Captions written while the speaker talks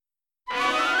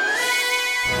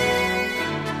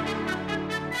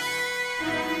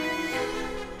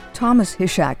Thomas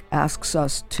Hishak asks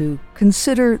us to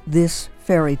consider this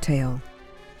fairy tale.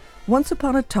 Once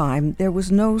upon a time, there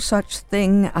was no such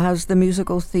thing as the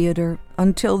musical theater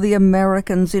until the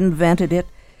Americans invented it.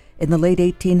 In the late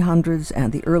 1800s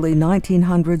and the early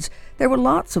 1900s, there were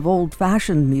lots of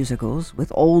old-fashioned musicals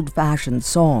with old-fashioned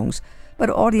songs,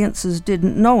 but audiences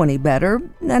didn't know any better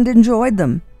and enjoyed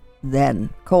them.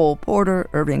 Then Cole Porter,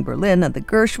 Irving Berlin, and the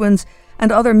Gershwins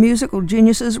and other musical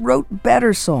geniuses wrote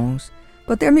better songs,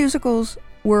 but their musicals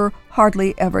were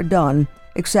hardly ever done,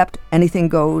 except Anything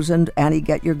Goes and Annie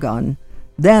Get Your Gun.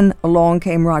 Then along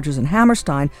came Rodgers and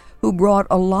Hammerstein, who brought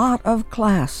a lot of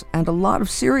class and a lot of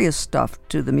serious stuff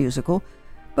to the musical,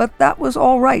 but that was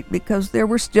all right because there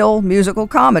were still musical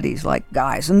comedies like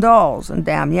Guys and Dolls and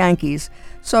Damn Yankees,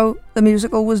 so the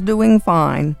musical was doing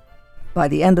fine. By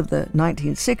the end of the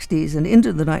 1960s and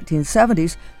into the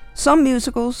 1970s, some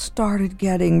musicals started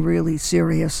getting really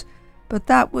serious, but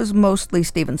that was mostly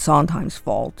Stephen Sondheim's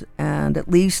fault, and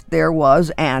at least there was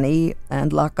Annie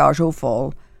and La Cage aux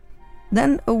Folles.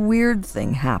 Then a weird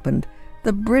thing happened.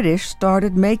 The British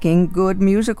started making good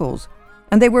musicals,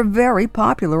 and they were very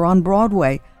popular on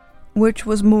Broadway, which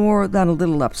was more than a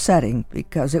little upsetting,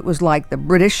 because it was like the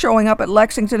British showing up at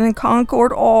Lexington and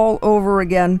Concord all over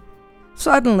again.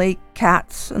 Suddenly,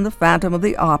 Cats and The Phantom of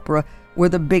the Opera were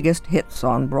the biggest hits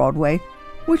on Broadway,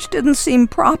 which didn't seem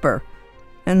proper.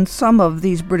 And some of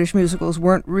these British musicals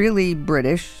weren't really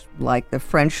British, like the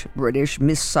French-British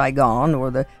Miss Saigon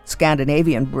or the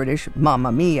Scandinavian-British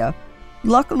Mamma Mia.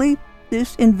 Luckily,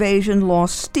 this invasion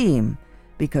lost steam,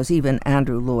 because even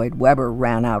Andrew Lloyd Webber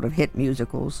ran out of hit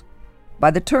musicals.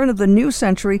 By the turn of the new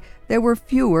century, there were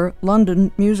fewer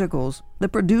London musicals. The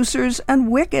Producers and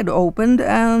Wicked opened,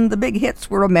 and the big hits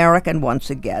were American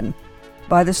once again.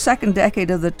 By the second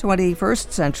decade of the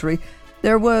 21st century,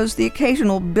 there was the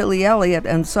occasional Billy Elliot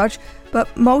and such,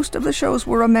 but most of the shows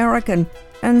were American,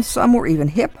 and some were even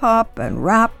hip-hop and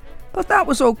rap, but that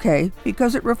was okay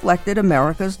because it reflected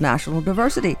America's national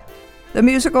diversity. The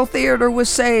musical theater was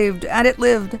saved, and it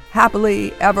lived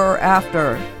happily ever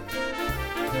after.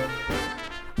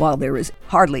 While there is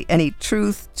hardly any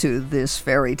truth to this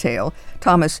fairy tale,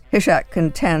 Thomas Hishak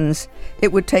contends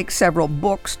it would take several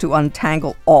books to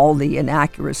untangle all the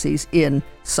inaccuracies in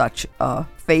such a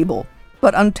fable.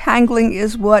 But untangling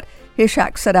is what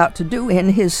Hishak set out to do in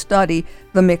his study,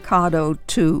 The Mikado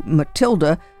to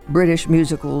Matilda, British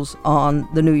Musicals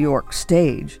on the New York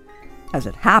Stage. As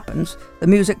it happens, the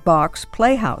Music Box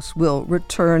Playhouse will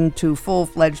return to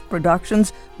full-fledged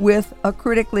productions with a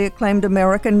critically acclaimed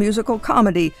American musical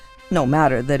comedy, no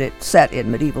matter that it's set in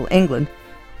medieval England.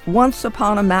 Once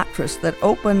Upon a Mattress, that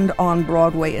opened on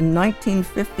Broadway in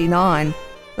 1959.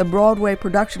 The Broadway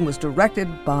production was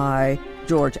directed by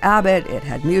George Abbott. It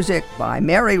had music by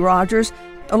Mary Rodgers.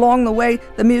 Along the way,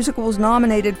 the musical was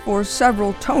nominated for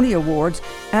several Tony Awards,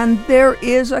 and there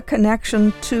is a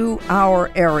connection to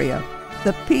our area.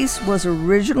 The piece was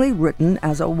originally written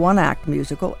as a one-act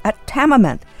musical at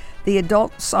Tamiment, the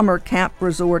adult summer camp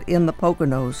resort in the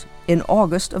Poconos, in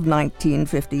August of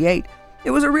 1958.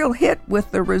 It was a real hit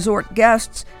with the resort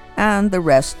guests, and the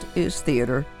rest is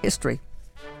theater history.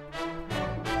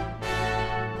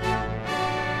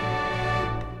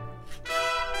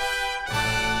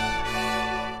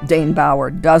 Dane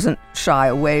Bauer doesn't shy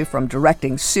away from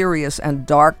directing serious and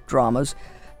dark dramas,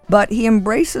 but he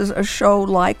embraces a show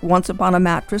like Once Upon a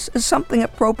Mattress as something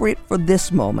appropriate for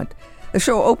this moment. The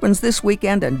show opens this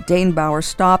weekend, and Dane Bauer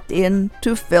stopped in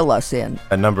to fill us in.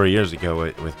 A number of years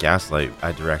ago with Gaslight,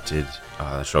 I directed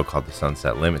a show called The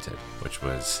Sunset Limited, which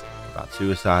was about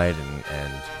suicide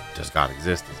and does God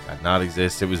exist, does God not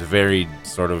exist? It was a very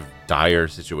sort of dire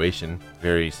situation,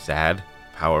 very sad,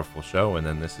 powerful show, and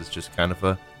then this is just kind of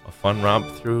a fun romp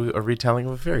through a retelling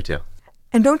of a fairy tale.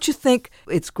 And don't you think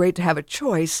it's great to have a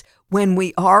choice when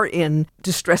we are in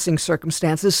distressing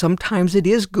circumstances? Sometimes it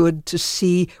is good to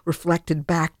see reflected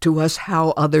back to us how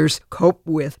others cope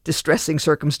with distressing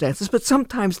circumstances, but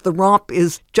sometimes the romp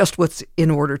is just what's in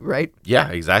order, right? Yeah,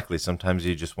 exactly. Sometimes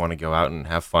you just want to go out and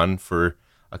have fun for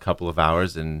a couple of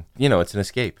hours, and, it's an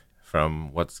escape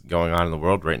from what's going on in the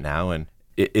world right now, and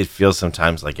it feels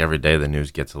sometimes like every day the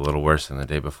news gets a little worse than the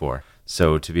day before.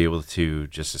 So to be able to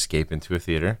just escape into a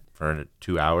theater for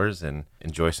 2 hours and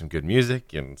enjoy some good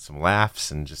music and some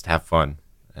laughs and just have fun.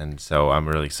 And so I'm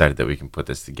really excited that we can put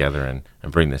this together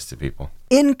and bring this to people.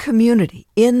 In community,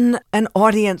 in an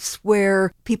audience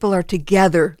where people are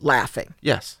together laughing.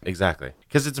 Yes, exactly.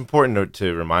 Because it's important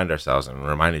to remind ourselves and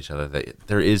remind each other that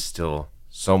there is still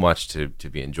so much to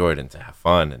be enjoyed and to have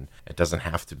fun. And it doesn't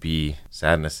have to be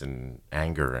sadness and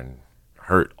anger and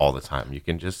hurt all the time. You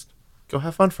can just go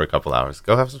have fun for a couple hours.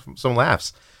 Go have some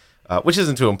laughs. which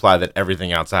isn't to imply that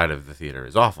everything outside of the theater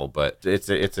is awful, but it's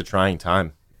a trying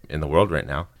time in the world right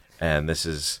now. And this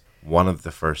is one of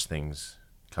the first things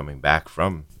coming back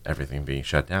from everything being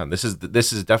shut down. This is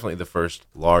definitely the first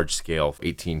large-scale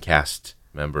 18 cast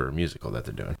member musical that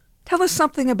they're doing. Tell us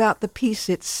something about the piece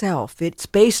itself. It's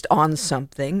based on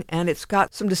something, and it's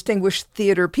got some distinguished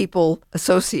theater people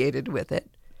associated with it.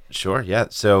 Sure, yeah.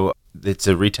 So it's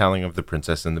a retelling of The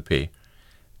Princess and the Pea.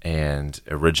 And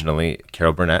originally,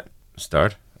 Carol Burnett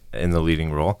starred in the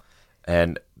leading role.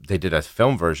 And they did a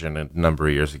film version a number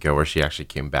of years ago where she actually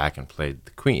came back and played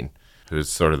the Queen, who's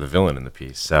sort of the villain in the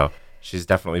piece. So she's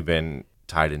definitely been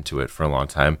tied into it for a long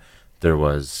time. There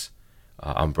was,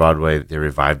 on Broadway, they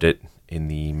revived it in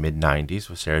the mid-'90s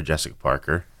with Sarah Jessica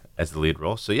Parker as the lead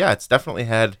role. So yeah, it's definitely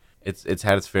had it's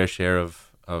had its fair share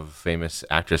of famous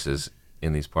actresses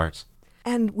in these parts.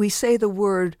 And we say the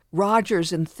word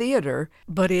Rodgers in theater,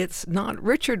 but it's not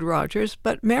Richard Rodgers,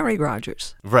 but Mary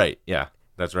Rodgers. Right, yeah,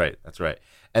 that's right.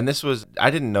 And this was,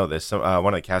 I didn't know this. One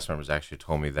of the cast members actually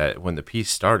told me that when the piece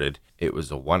started, it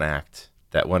was a one-act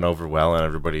that went over well, and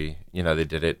everybody, they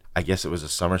did it. I guess it was a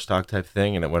summer stock type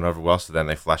thing, and it went over well, so then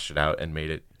they fleshed it out and made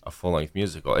it a full-length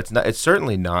musical. It's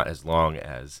certainly not as long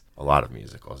as a lot of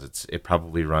musicals. It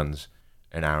probably runs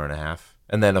an hour and a half.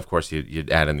 And then, of course, you'd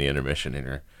add in the intermission,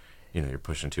 and you're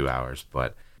pushing 2 hours.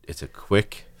 But it's a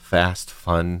quick, fast,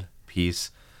 fun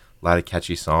piece. A lot of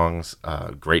catchy songs,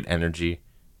 great energy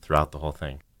throughout the whole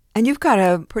thing. And you've got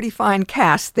a pretty fine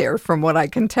cast there, from what I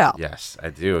can tell. Yes, I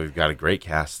do. We've got a great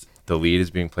cast. The lead is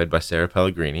being played by Sarah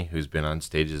Pellegrini, who's been on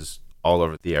stages all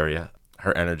over the area.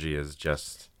 Her energy is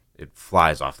just, it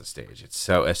flies off the stage. It's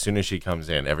so, as soon as she comes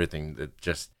in,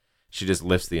 she just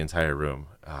lifts the entire room.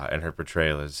 And her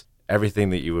portrayal is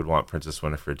everything that you would want Princess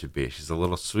Winifred to be. She's a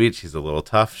little sweet. She's a little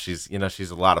tough. She's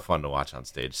a lot of fun to watch on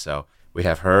stage. So we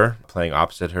have her. Playing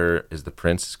opposite her is the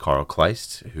Prince, Carl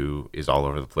Kleist, who is all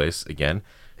over the place again,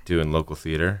 doing local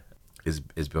theater, is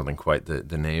building quite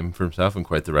the name for himself and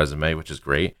quite the resume, which is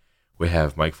great. We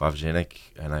have Mike Favjanik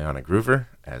and Ayanna Groover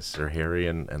as Sir Harry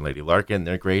and Lady Larkin.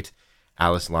 They're great.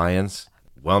 Alice Lyons,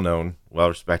 well-known,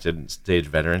 well-respected stage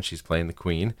veteran. She's playing the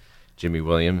Queen. Jimmy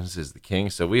Williams is the King.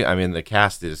 So the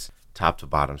cast is top to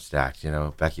bottom stacked.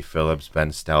 Becky Phillips, Ben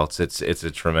Stelz. It's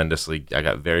a tremendously. I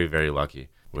got very, very lucky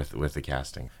with the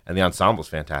casting, and the ensemble's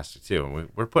fantastic too. And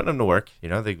we're putting them to work.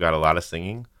 They've got a lot of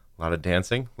singing, a lot of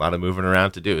dancing, a lot of moving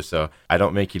around to do. So I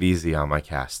don't make it easy on my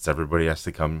casts. Everybody has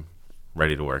to come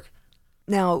ready to work.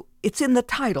 Now, it's in the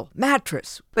title,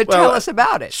 Mattress, but tell us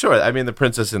about it. Sure. I mean, The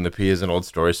Princess and the Pea is an old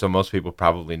story, so most people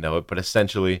probably know it, but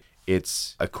essentially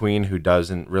it's a queen who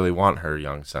doesn't really want her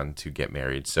young son to get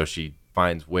married, so she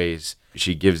finds ways.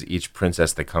 She gives each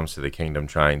princess that comes to the kingdom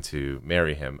trying to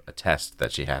marry him a test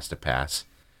that she has to pass,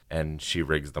 and she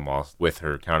rigs them all with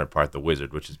her counterpart, the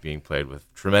Wizard, which is being played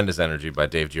with tremendous energy by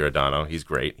Dave Giordano. He's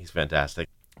great. He's fantastic.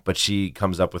 But she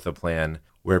comes up with a plan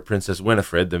where Princess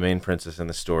Winifred, the main princess in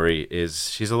the story,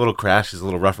 she's a little crash, she's a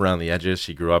little rough around the edges.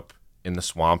 She grew up in the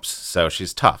swamps, so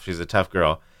she's tough. She's a tough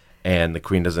girl, and the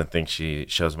queen doesn't think she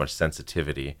shows much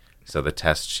sensitivity. So the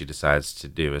test she decides to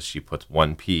do is she puts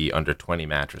one pea under 20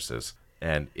 mattresses,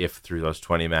 and if through those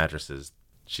 20 mattresses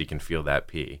she can feel that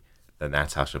pea, then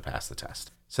that's how she'll pass the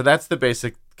test. So that's the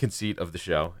basic conceit of the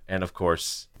show, and of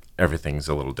course, everything's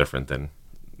a little different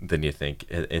than you think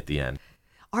at the end.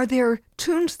 Are there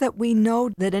tunes that we know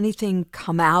that anything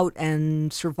come out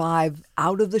and survive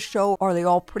out of the show, or are they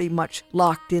all pretty much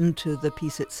locked into the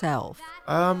piece itself?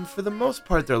 For the most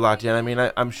part, they're locked in. I mean,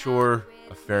 I'm sure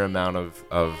a fair amount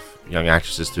of young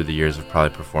actresses through the years have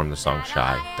probably performed the song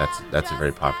Shy. That's a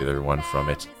very popular one from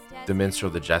it. The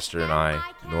Minstrel, the Jester and I,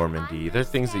 Normandy, they're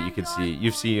things that you can see. You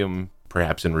see them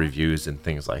perhaps in reviews and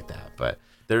things like that, but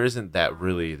there isn't that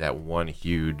one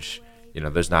huge...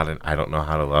 there's not an I Don't Know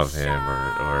How to Love Him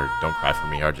or Don't Cry For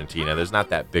Me, Argentina. There's not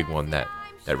that big one that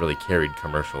really carried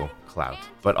commercial clout.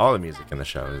 But all the music in the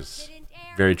show is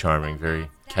very charming, very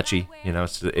catchy.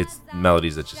 It's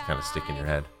melodies that just kind of stick in your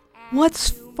head. What's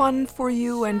fun for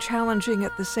you and challenging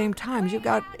at the same time? You've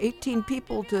got 18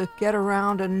 people to get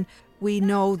around, and we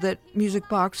know that Music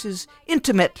Box is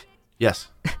intimate. Yes,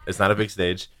 it's not a big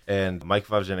stage. And Mike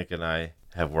Favjanik and I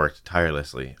have worked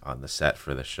tirelessly on the set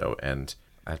for this show, and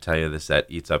I tell you, the set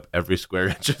eats up every square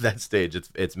inch of that stage.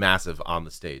 It's massive on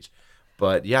the stage.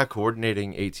 But yeah,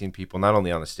 coordinating 18 people, not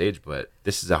only on the stage, but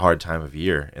this is a hard time of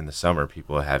year in the summer.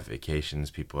 People have vacations.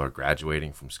 People are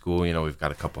graduating from school. We've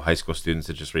got a couple high school students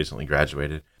that just recently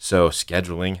graduated. So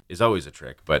scheduling is always a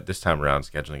trick. But this time around,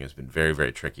 scheduling has been very,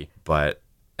 very tricky. But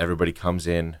everybody comes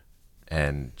in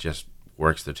and just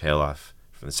works their tail off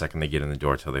from the second they get in the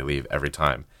door till they leave every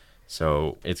time.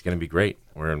 So it's going to be great.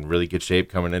 We're in really good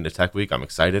shape coming into Tech Week. I'm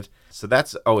excited. So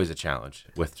that's always a challenge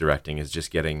with directing, is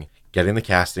just getting the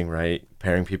casting right,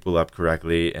 pairing people up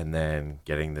correctly, and then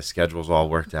getting the schedules all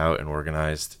worked out and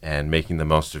organized and making the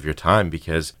most of your time,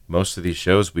 because most of these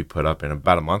shows we put up in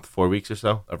about a month, 4 weeks or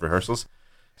so of rehearsals.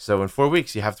 So in 4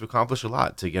 weeks, you have to accomplish a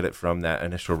lot to get it from that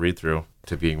initial read-through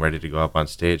to being ready to go up on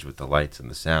stage with the lights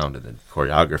and the sound and the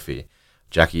choreography.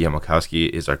 Jackie Yamakowski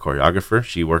is our choreographer.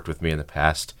 She worked with me in the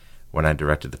past when I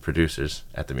directed the producers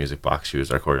at the Music Box. She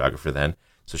was our choreographer then.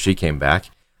 So she came back.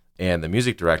 And the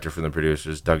music director from the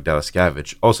producers, Doug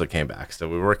Delaskavich, also came back. So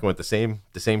we were working with the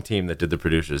same team that did the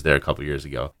producers there a couple years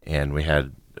ago. And we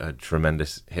had a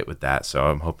tremendous hit with that. So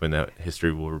I'm hoping that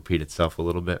history will repeat itself a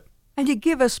little bit. And you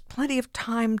give us plenty of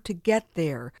time to get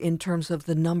there in terms of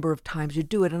the number of times you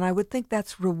do it. And I would think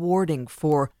that's rewarding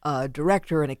for a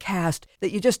director and a cast,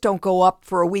 that you just don't go up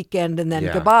for a weekend and then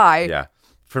goodbye. Yeah.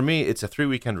 For me, it's a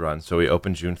 3-weekend run. So we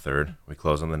open June 3rd. We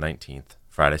close on the 19th,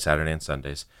 Friday, Saturday, and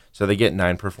Sundays. So they get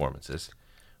 9 performances,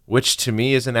 which to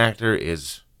me as an actor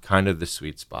is kind of the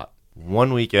sweet spot.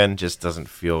 1 weekend just doesn't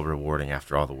feel rewarding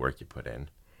after all the work you put in.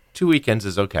 2 weekends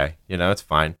is okay. It's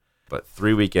fine. But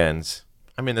 3 weekends,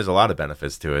 I mean, there's a lot of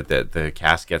benefits to it, that the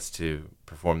cast gets to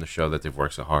perform the show that they've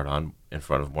worked so hard on in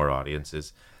front of more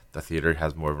audiences. The theater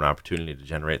has more of an opportunity to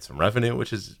generate some revenue,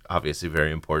 which is obviously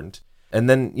very important. And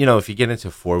then, if you get into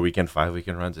 4-weekend,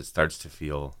 5-weekend runs, it starts to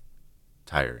feel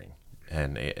tiring.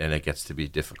 And it gets to be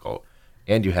difficult.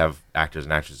 And you have actors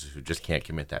and actresses who just can't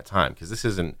commit that time,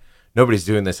 because nobody's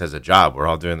doing this as a job. We're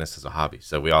all doing this as a hobby.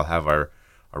 So we all have our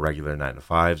regular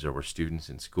 9-to-5s, or we're students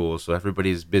in school. So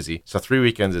everybody's busy. So 3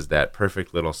 weekends is that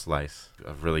perfect little slice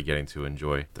of really getting to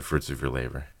enjoy the fruits of your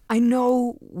labor. I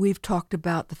know we've talked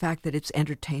about the fact that it's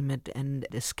entertainment and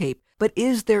escape, but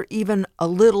is there even a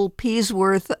little piece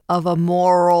worth of a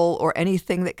moral or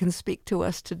anything that can speak to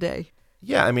us today?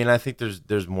 Yeah, I mean, I think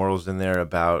there's morals in there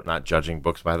about not judging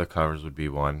books by their covers would be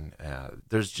one.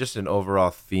 There's just an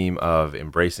overall theme of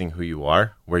embracing who you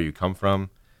are, where you come from,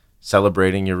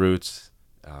 celebrating your roots,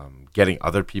 getting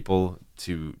other people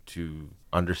to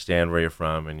understand where you're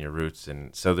from and your roots.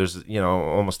 And so there's,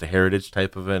 almost a heritage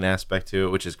type of an aspect to it,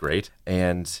 which is great.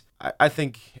 And I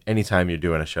think anytime you're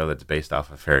doing a show that's based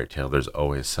off a fairy tale, there's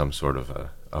always some sort of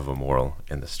a moral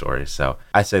in the story. So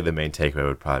I say the main takeaway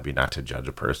would probably be not to judge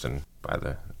a person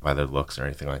by their looks or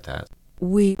anything like that.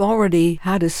 We've already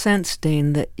had a sense,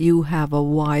 Dane, that you have a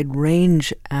wide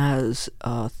range as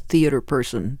a theater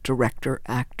person, director,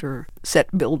 actor,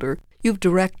 set builder. You've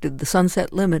directed The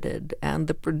Sunset Limited and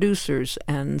The Producers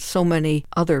and so many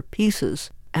other pieces.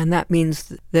 And that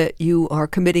means that you are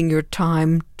committing your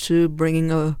time to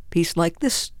bringing a piece like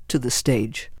this to the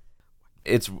stage.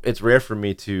 It's rare for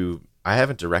me I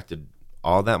haven't directed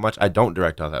all that much. I don't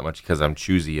direct all that much because I'm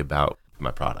choosy about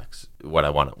my products, what I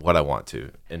want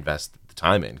to invest the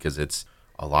time in, because it's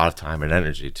a lot of time and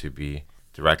energy to be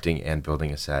directing and building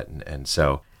a set. And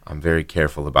so I'm very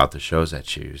careful about the shows I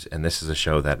choose. And this is a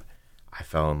show that I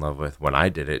fell in love with when I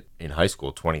did it in high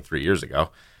school 23 years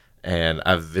ago. And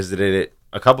I've visited it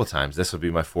a couple times. This will be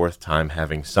my 4th time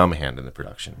having some hand in the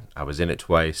production. I was in it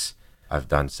twice. I've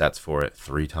done sets for it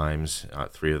 3 times,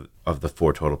 3 of the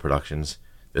 4 total productions.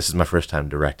 This is my first time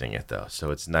directing it, though, so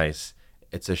it's nice.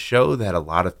 It's a show that a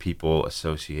lot of people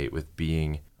associate with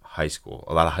being high school.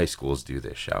 A lot of high schools do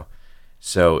this show.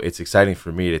 So it's exciting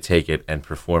for me to take it and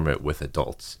perform it with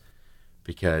adults,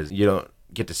 because you don't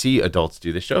get to see adults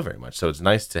do this show very much. So it's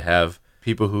nice to have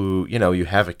people who, you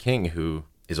have a king who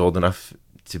is old enough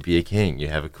to be a king. You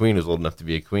have a queen who's old enough to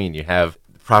be a queen. You have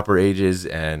proper ages,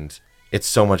 and it's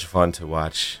so much fun to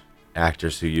watch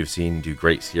actors who you've seen do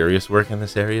great serious work in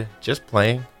this area just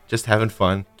playing, just having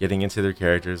fun, getting into their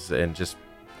characters, and just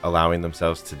allowing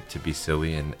themselves to be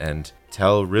silly and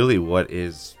tell really what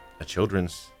is a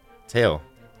children's tale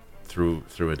through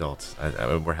adults.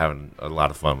 We're having a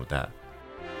lot of fun with that.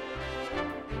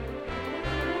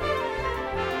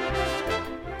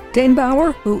 Dane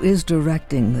Bauer, who is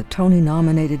directing the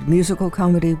Tony-nominated musical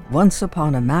comedy Once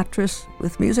Upon a Mattress,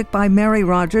 with music by Mary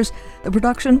Rogers. The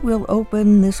production will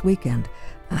open this weekend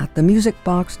at the Music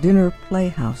Box Dinner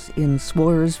Playhouse in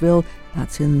Swoyersville.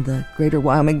 That's in the Greater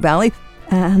Wyoming Valley.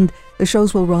 And the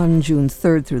shows will run June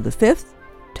 3rd through the 5th,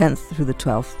 10th through the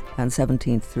 12th, and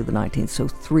 17th through the 19th, so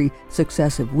 3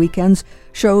 successive weekends.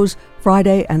 Shows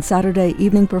Friday and Saturday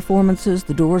evening performances.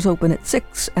 The doors open at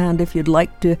 6, and if you'd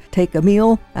like to take a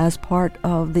meal as part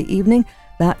of the evening,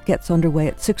 that gets underway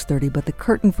at 6:30, but the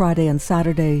curtain Friday and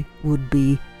Saturday would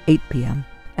be 8 p.m.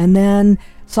 And then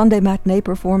Sunday matinee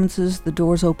performances, the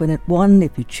doors open at 1.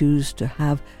 If you choose to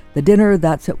have the dinner,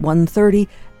 that's at 1:30,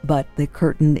 but the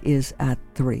curtain is at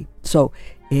 3. So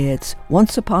It's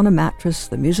Once Upon a Mattress,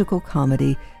 the musical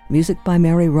comedy, music by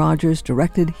Mary Rogers,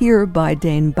 directed here by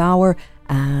Dane Bauer,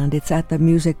 and it's at the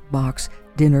Music Box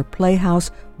Dinner Playhouse,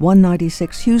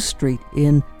 196 Hughes Street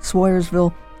in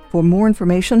Swoyersville. For more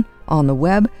information on the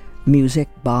web,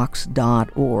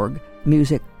 musicbox.org,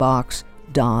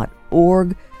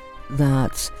 musicbox.org.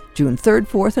 That's June 3rd,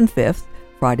 4th, and 5th,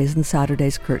 Fridays and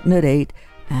Saturdays, curtain at 8,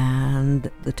 and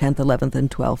the 10th, 11th,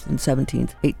 and 12th, and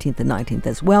 17th, 18th, and 19th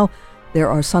as well. There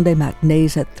are Sunday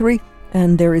matinees at 3,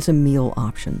 and there is a meal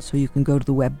option, so you can go to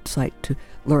the website to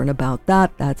learn about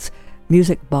that. That's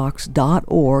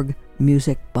musicbox.org,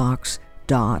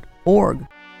 musicbox.org.